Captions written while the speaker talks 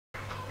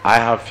I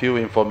have few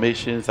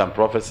informations and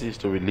prophecies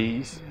to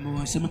release.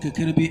 Whatever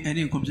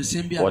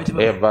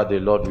the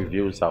Lord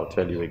reveals, I'll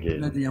tell you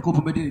again. Are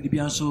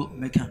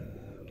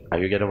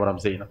you getting what I'm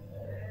saying now?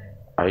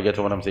 Are you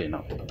getting what I'm saying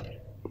now?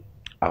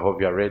 I hope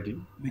you are ready.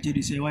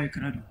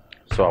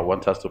 So I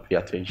want us to pay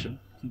attention.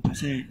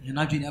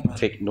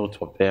 Take note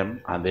of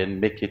them and then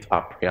make it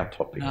our prayer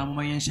topic.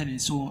 Are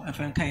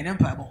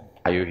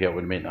you here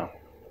with me now?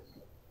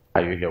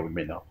 Are you here with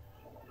me now?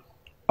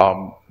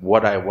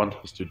 What I want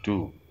us to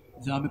do,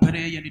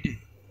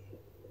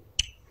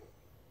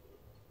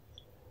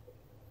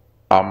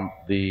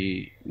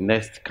 the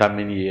next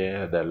coming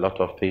year, there are a lot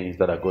of things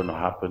that are going to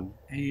happen.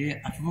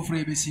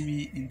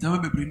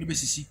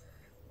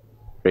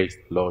 Praise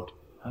the Lord.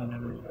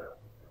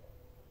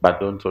 But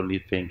don't only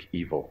think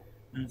evil.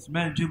 Are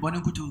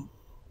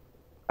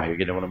you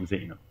getting what I'm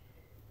saying now?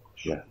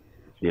 Yeah.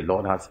 The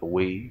Lord has a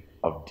way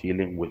of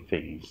dealing with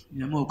things.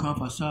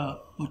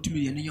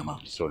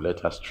 So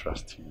let us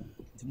trust Him.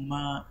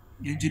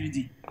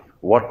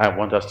 What I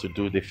want us to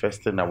do, the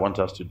first thing I want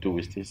us to do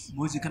is this.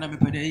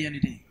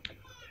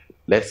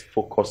 Let's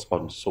focus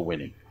on soul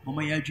winning.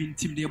 Are you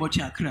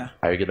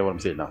getting what I'm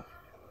saying now?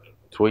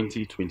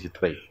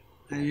 2023.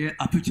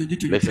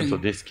 Listen to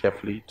this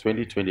carefully.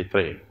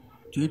 2023.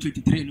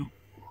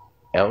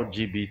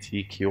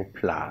 LGBTQ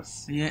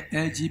plus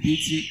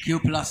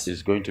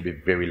is going to be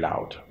very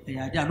loud.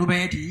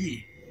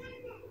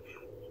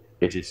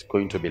 It is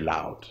going to be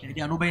loud.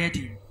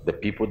 The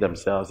people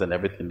themselves and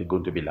everything is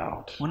going to be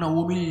loud. Are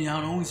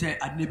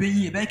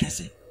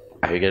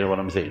you getting what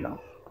I'm saying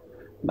now?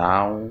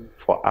 Now,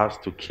 for us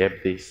to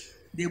keep this,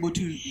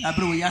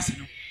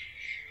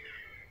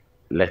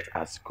 let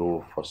us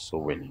go for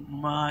soul winning.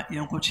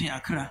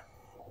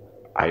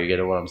 Are you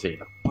getting what I'm saying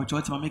now?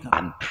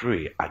 And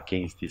pray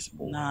against this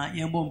move.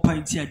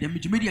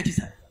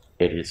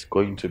 It is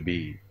going to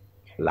be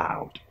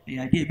loud.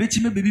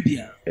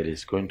 It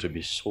is going to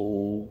be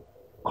so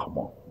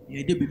common.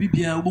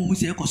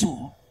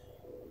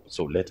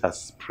 So let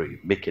us pray.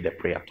 Make it a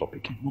prayer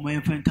topic.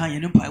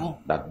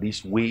 That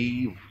this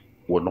wave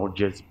will not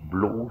just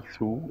blow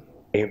through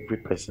every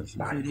person's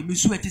life. And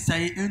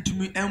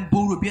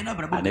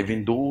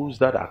even those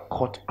that are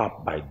caught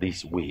up by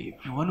this wave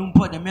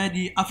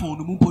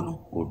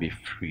will be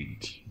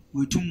freed.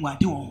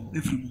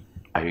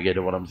 Are you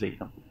getting what I'm saying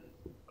now?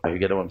 Are you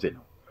getting what I'm saying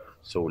now?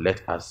 So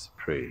let us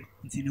pray.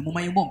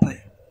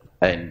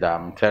 And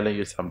I'm telling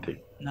you something.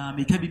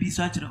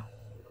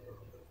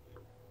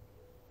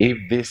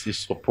 If this is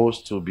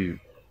supposed to be,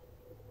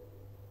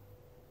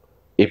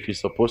 if you're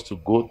supposed to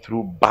go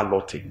through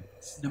balloting,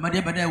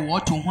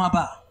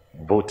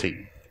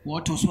 voting,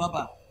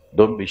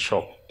 don't be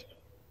shocked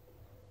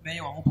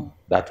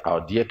that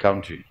our dear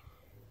country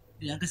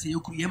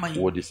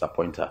will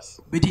disappoint us.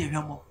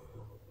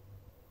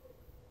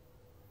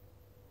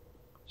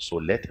 So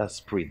let us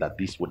pray that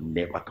this will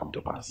never come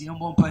to pass.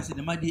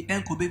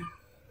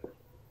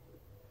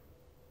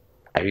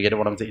 Are you getting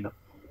what I'm saying now?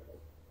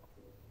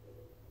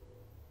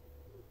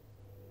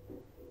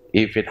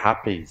 If it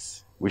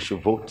happens, we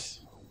should vote.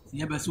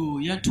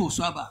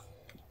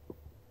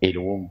 It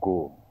won't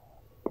go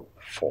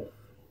for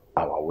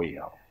our way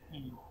out.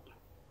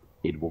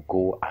 It will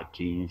go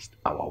against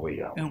our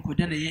way out.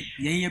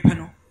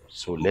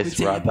 So let's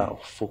rather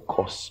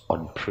focus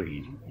on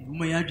praying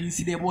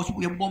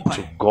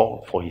to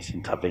God for His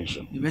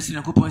intervention.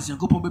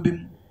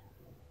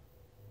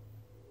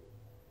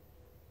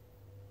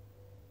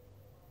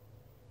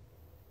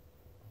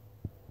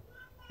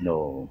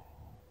 No,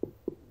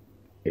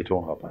 it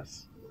won't help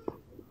us.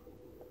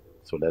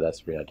 So let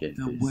us pray against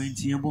this.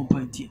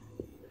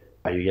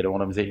 Are you getting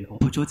what I'm saying?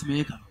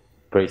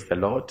 Praise the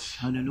Lord.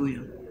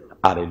 Hallelujah.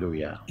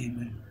 Hallelujah.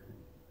 Amen.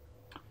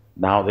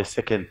 Now the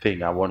second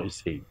thing I want to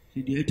say.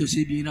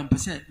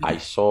 I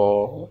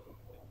saw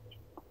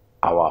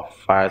our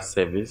fire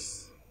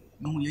service.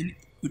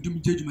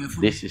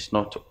 This is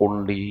not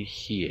only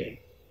here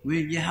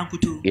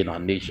in our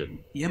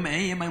nation.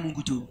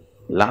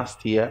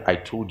 Last year I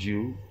told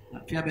you,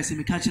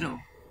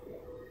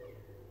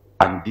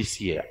 and this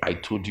year I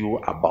told you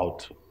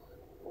about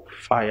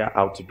fire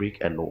outbreak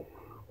and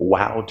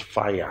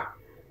wildfire.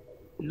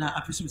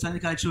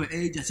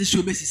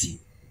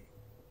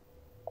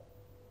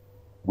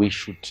 We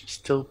should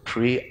still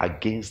pray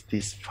against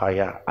this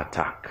fire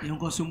attack,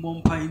 because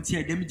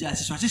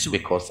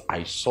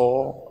I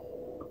saw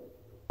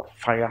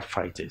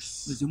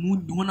firefighters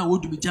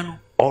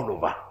all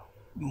over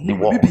the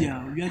world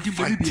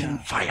fighting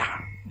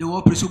fire.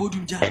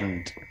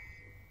 And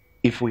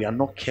if we are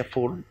not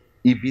careful,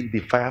 even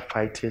the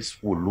firefighters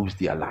will lose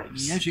their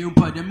lives.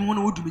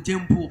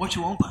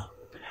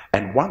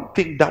 And one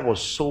thing that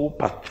was so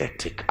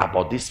pathetic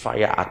about these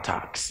fire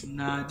attacks,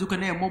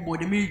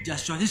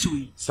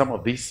 some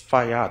of these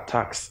fire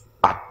attacks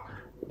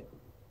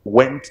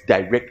went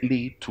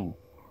directly to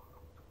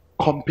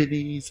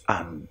companies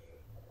and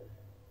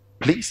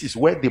places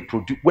where they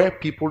produce, where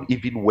people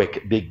even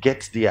work, they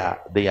get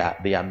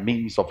their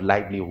means of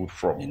livelihood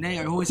from. And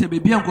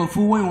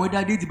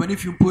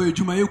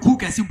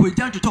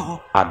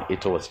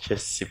it was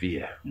just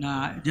severe.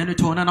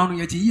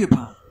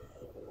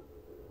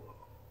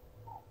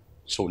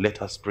 So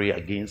let us pray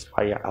against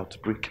fire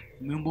outbreak.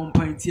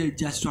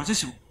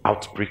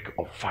 Outbreak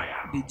of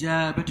fire.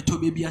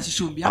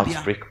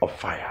 Outbreak of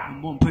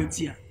fire.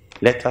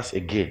 Let us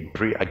again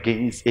pray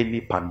against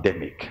any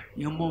pandemic.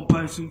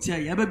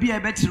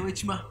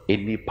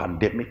 Any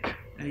pandemic.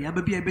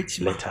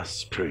 Let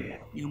us pray.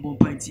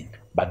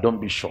 But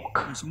don't be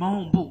shocked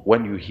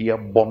when you hear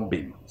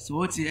bombing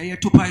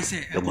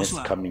the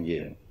next coming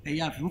year.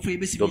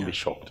 Don't be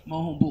shocked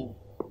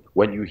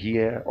when you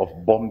hear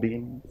of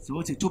bombing,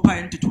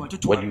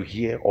 when you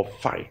hear of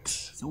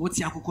fights.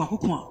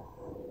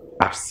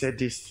 I've said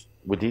this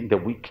within the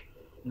week.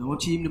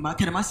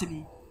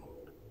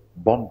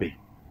 Bombing.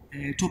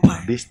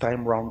 This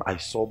time round I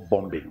saw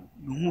bombing.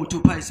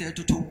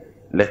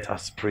 Let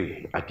us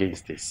pray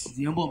against this.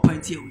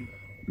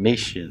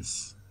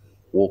 Nations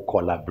will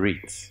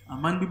collaborate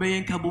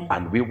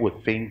and we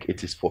will think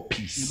it is for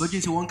peace.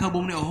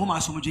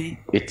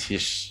 It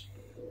is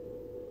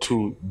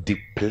to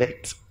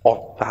deplete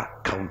other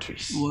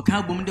countries.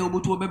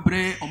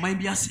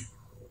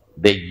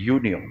 The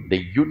union,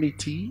 the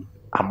unity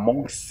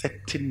among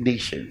certain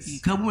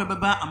nations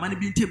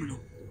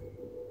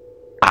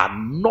are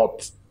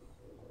not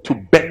to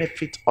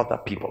benefit other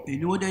people,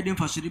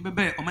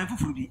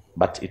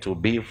 but it will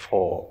be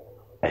for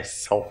a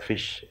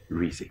selfish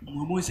reason.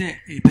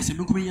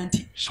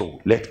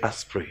 So let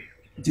us pray.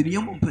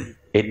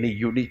 Any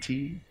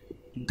unity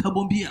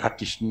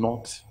that is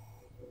not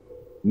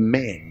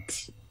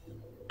meant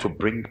to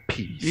bring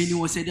peace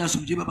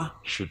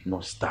should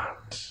not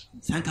start.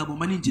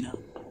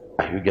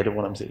 Are you getting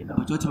what I'm saying now?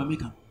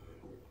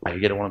 Are you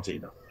getting what I'm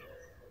saying now?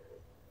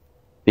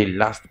 The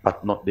last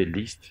but not the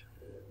least,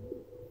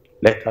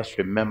 let us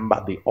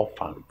remember the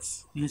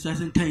orphans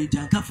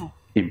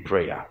in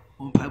prayer.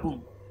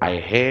 I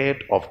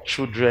heard of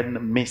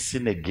children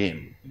missing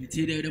again.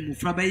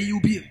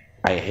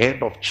 I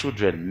heard of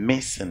children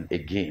missing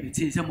again.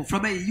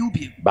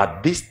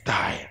 But this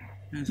time,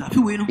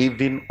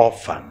 even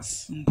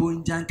orphans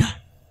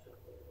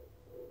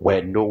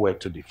were nowhere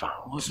to be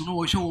found.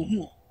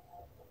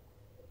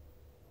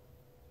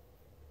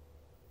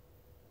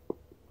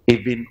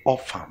 Even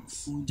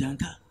orphans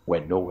were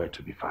nowhere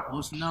to be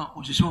found.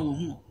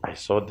 I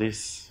saw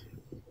this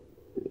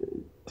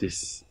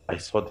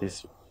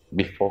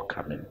before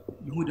coming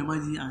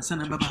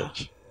to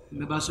church.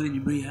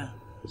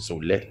 So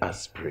let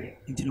us pray.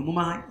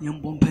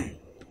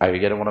 Are you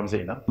getting what I'm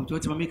saying now?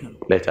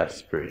 Let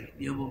us pray.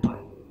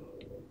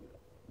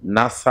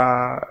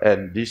 NASA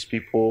and these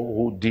people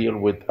who deal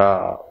with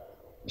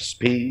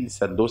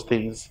space and those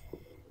things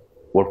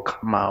will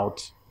come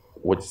out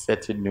with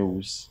certain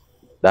news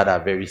that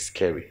are very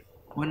scary.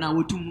 But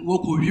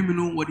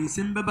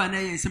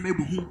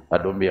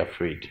don't be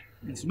afraid.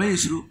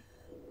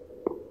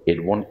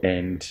 It won't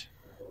end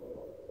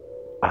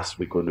as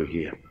we're going to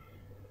hear.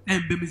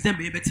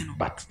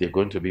 But they're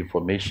going to be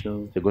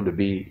informations. They're going to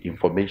be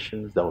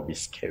informations that will be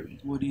scary.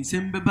 But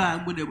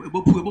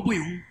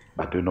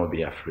do not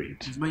be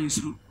afraid.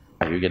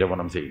 Are you getting what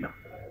I'm saying now?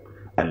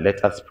 And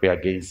let us pray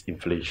against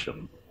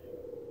inflation.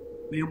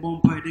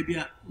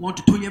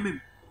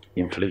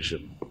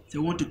 Inflation.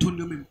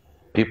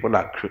 People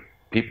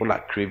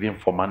are craving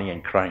for money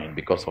and crying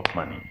because of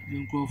money.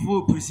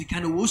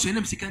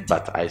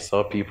 But I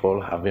saw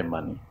people having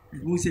money,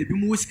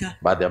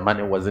 but the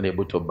money wasn't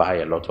able to buy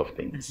a lot of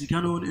things. They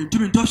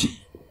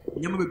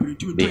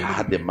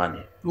had the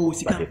money,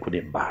 but they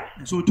couldn't buy.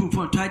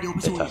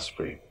 Let us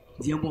pray.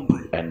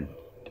 And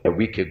a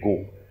week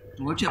ago,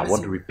 I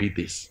want to repeat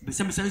this.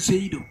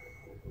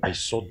 I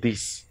saw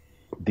this.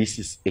 This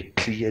is a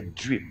clear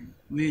dream.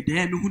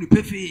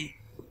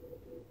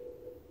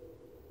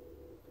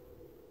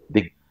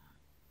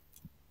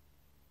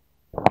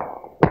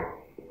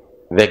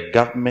 The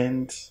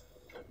government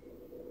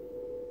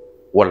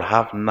will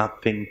have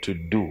nothing to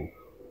do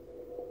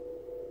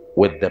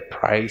with the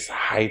price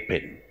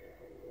hyping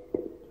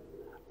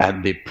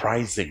and the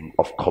pricing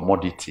of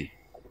commodity.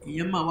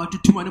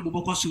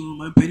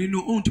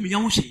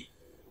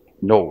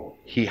 No,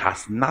 he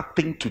has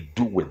nothing to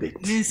do with it.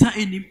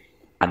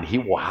 And he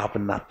will have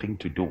nothing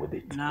to do with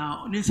it.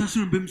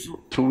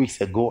 2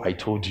 weeks ago, I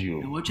told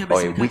you, or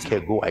a week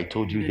ago, I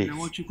told you this,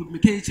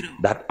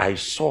 that I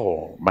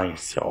saw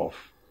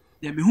myself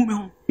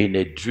in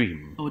a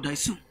dream.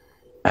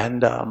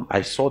 And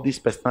I saw this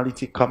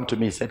personality come to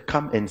me and said,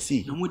 come and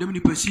see. What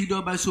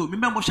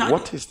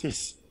is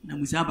this?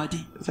 I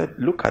said,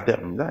 look at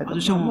them. I'm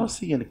not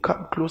seeing.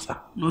 Come closer.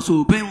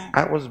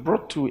 I was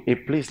brought to a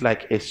place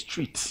like a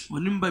street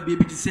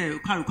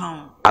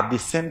at the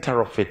center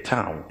of a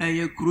town,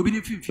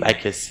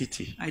 like a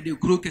city,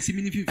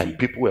 and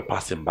people were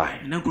passing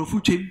by,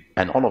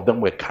 and all of them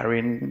were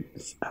carrying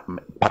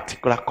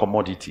particular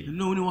commodity,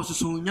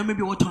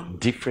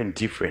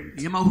 different,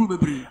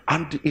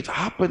 and it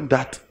happened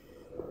that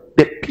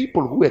The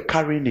people who were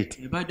carrying it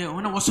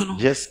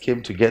just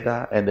came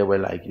together and they were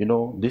like,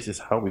 this is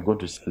how we're going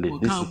to sell it.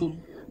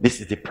 This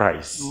is the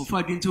price.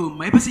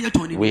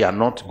 We are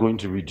not going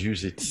to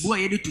reduce it.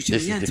 This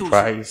is the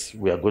price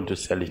we are going to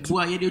sell it.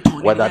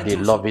 Whether they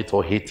love it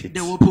or hate it,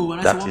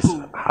 that is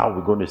how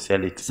we're going to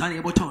sell it.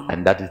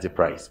 And that is the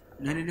price.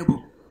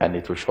 And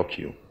it will shock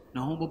you.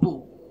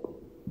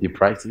 The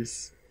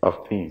prices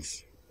of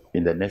things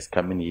in the next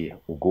coming year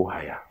will go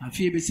higher.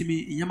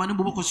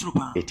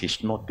 It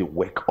is not the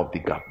work of the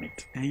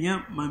government,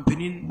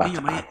 but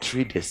our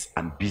traders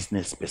and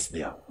business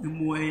personnel.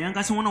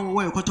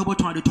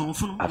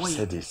 I've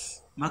said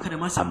this.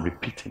 I'm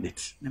repeating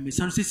it.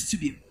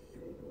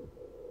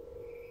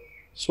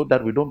 So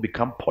that we don't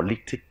become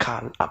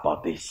political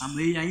about this.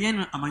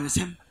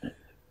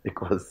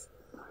 Because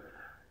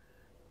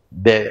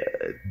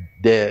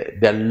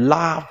the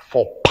love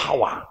for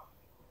power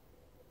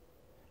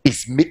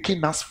is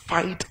making us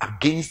fight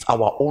against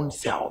our own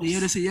selves.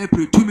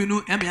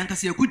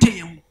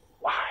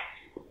 Why?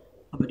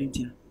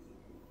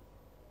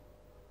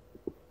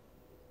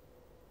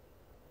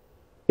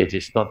 It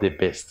is not the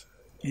best.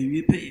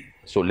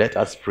 So let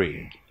us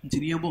pray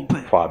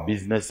for our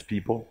business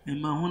people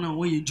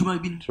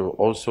to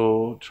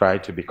also try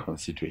to be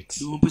considerate.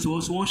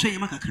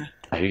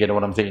 Are you getting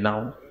what I'm saying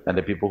now? And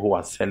the people who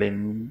are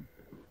selling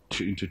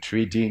into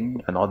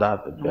trading and all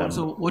that.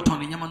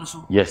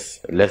 Yes,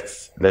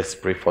 let's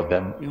pray for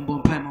them,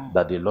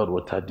 that the Lord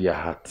will touch their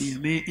hearts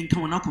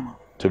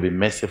to be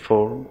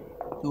merciful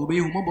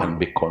and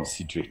be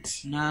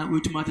considerate.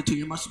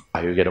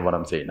 Are you getting what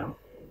I'm saying now?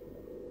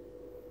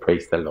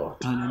 Praise the Lord.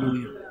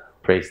 Hallelujah.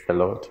 Praise the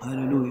Lord.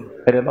 Hallelujah.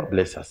 May the Lord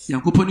bless us.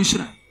 In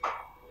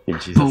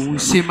Jesus'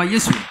 name.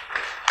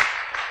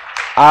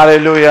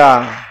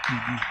 Hallelujah.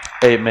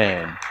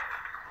 Amen.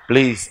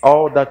 Please,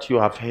 all that you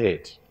have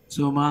heard,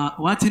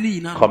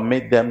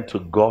 commit them to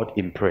God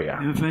in prayer.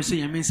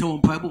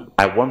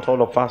 I want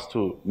all of us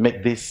to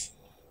make this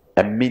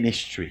a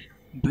ministry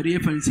and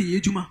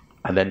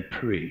then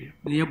pray.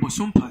 You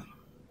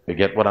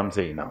get what I'm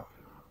saying now?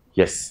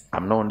 Yes,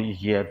 I'm not only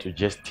here to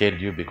just tell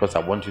you because I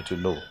want you to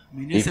know.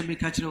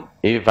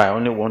 If I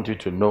only want you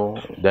to know,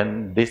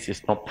 then this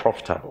is not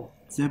profitable.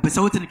 There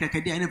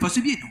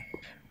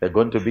are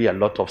going to be a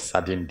lot of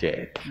sudden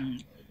death.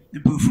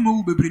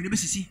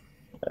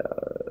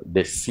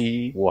 The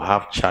sea will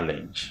have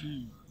challenge.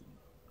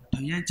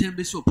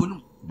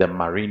 The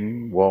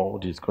marine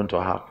world is going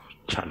to have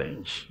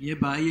challenge. There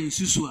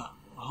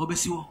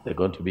are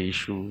going to be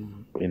issues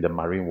in the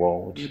marine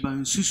world.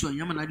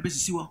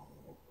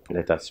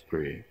 Let us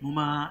pray.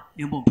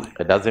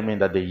 It doesn't mean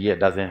that the year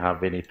doesn't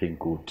have anything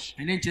good.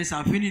 It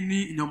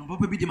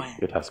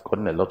has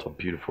gotten a lot of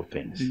beautiful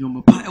things.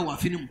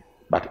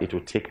 But it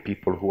will take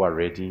people who are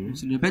ready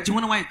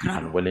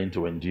and willing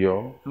to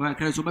endure,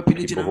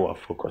 people who are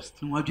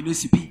focused.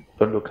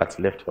 Don't look at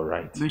left or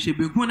right.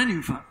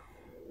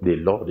 The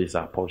Lord is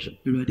our portion.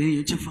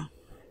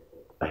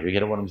 Are you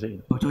getting what I'm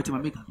saying?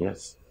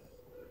 Yes.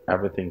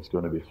 Everything's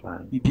going to be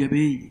fine.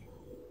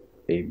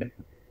 Amen.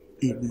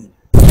 Amen.